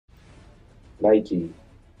Nike,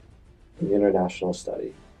 an international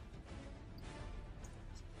study.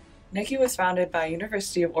 Nike was founded by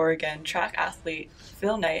University of Oregon track athlete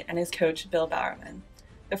Phil Knight and his coach Bill Bowerman.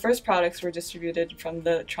 The first products were distributed from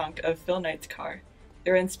the trunk of Phil Knight's car.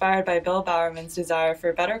 They were inspired by Bill Bowerman's desire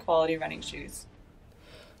for better quality running shoes.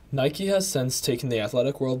 Nike has since taken the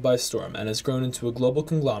athletic world by storm and has grown into a global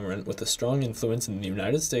conglomerate with a strong influence in the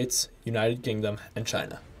United States, United Kingdom, and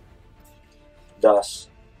China. Thus,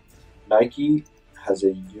 Nike has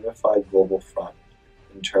a unified global front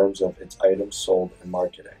in terms of its items sold and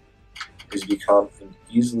marketing. It has become an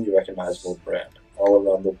easily recognizable brand all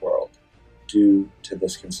around the world due to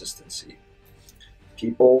this consistency.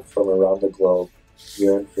 People from around the globe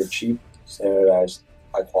yearn for cheap, standardized,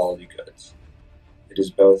 high-quality goods. It is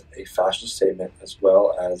both a fashion statement as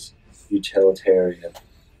well as utilitarian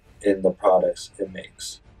in the products it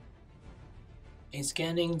makes. In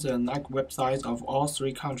scanning the Nike websites of all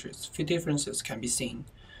three countries, few differences can be seen.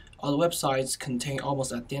 All the websites contain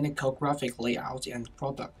almost identical graphic layouts and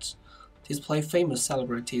products, display famous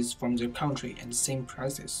celebrities from their country and same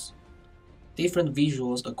prices. Different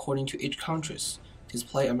visuals according to each country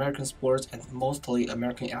display American sports and mostly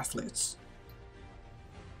American athletes.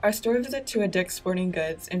 Our store visit to a Dick's Sporting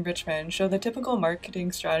Goods in Richmond showed the typical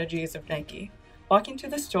marketing strategies of Nike. Walking to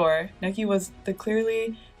the store, Nike was the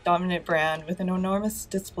clearly dominant brand with an enormous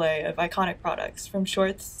display of iconic products from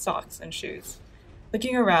shorts, socks, and shoes.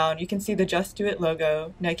 Looking around, you can see the Just Do It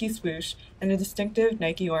logo, Nike swoosh, and the distinctive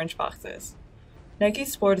Nike orange boxes. Nike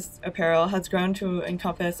sports apparel has grown to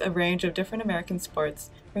encompass a range of different American sports,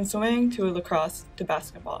 from swimming to lacrosse to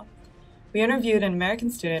basketball. We interviewed an American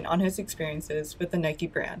student on his experiences with the Nike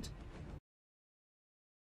brand.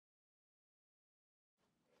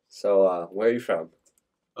 So, where are you from?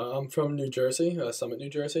 I'm from New Jersey, Summit, New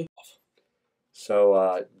Jersey.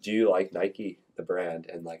 So, do you like Nike, the brand,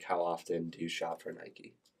 and how often do you shop for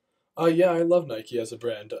Nike? Yeah, I love Nike as a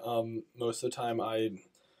brand. Most of the time, I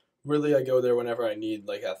go there whenever I need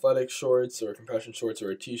athletic shorts or compression shorts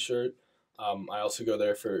or a t-shirt. I also go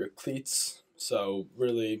there for cleats. So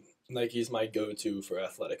really, Nike's my go-to for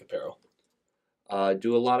athletic apparel.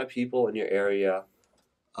 Do a lot of people in your area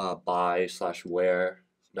buy/wear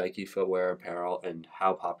Nike footwear apparel, and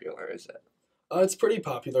how popular is it? It's pretty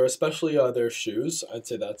popular, especially their shoes. I'd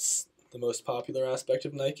say that's the most popular aspect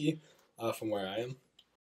of Nike from where I am.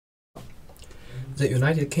 The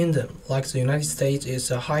United Kingdom, like the United States, is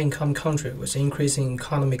a high-income country with increasing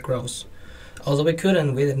economic growth. Although we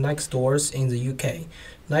couldn't visit Nike stores in the UK,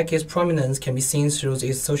 Nike's prominence can be seen through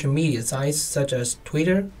its social media sites such as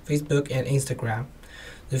Twitter, Facebook, and Instagram.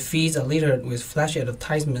 The feeds are littered with flashy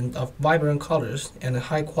advertisements of vibrant colors and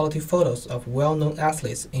high-quality photos of well-known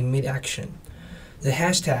athletes in mid-action. The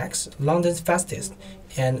hashtags London's Fastest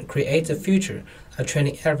and Create the Future are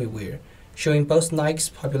trending everywhere, showing both Nike's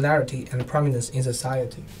popularity and prominence in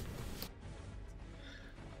society.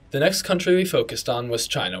 The next country we focused on was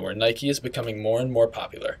China, where Nike is becoming more and more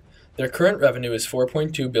popular. Their current revenue is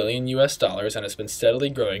 $4.2 billion and has been steadily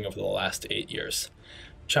growing over the last 8 years.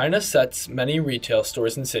 China sets many retail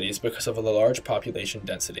stores in cities because of the large population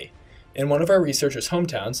density. In one of our researchers'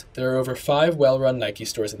 hometowns, there are over 5 well-run Nike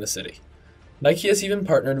stores in the city. Nike has even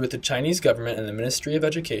partnered with the Chinese government and the Ministry of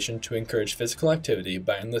Education to encourage physical activity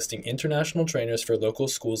by enlisting international trainers for local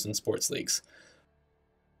schools and sports leagues.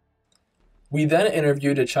 We then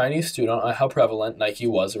interviewed a Chinese student on how prevalent Nike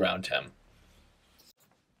was around him.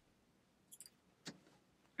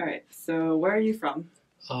 All right, so where are you from?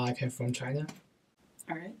 I came from China.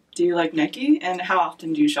 All right. Do you like Nike, and how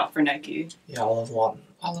often do you shop for Nike? Yeah,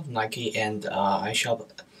 I love Nike, and I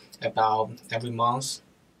shop about every month.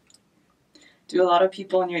 Do a lot of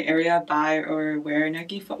people in your area buy or wear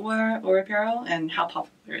Nike footwear or apparel, and how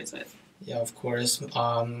popular is it? Yeah, of course.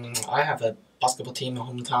 I have a basketball team in my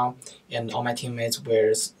hometown, and all my teammates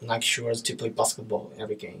wear Nike shorts to play basketball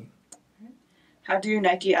every game. How do your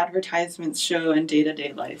Nike advertisements show in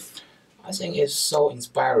day-to-day life? I think it's so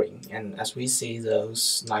inspiring, and as we see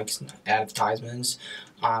those Nike advertisements,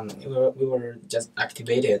 we were just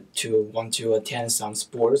activated to want to attend some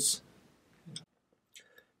sports.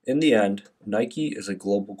 In the end, Nike is a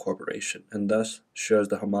global corporation and thus shows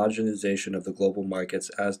the homogenization of the global markets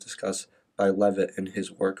as discussed by Levitt in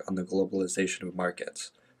his work on the globalization of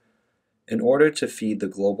markets. In order to feed the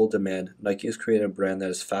global demand, Nike has created a brand that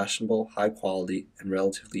is fashionable, high quality, and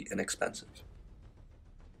relatively inexpensive.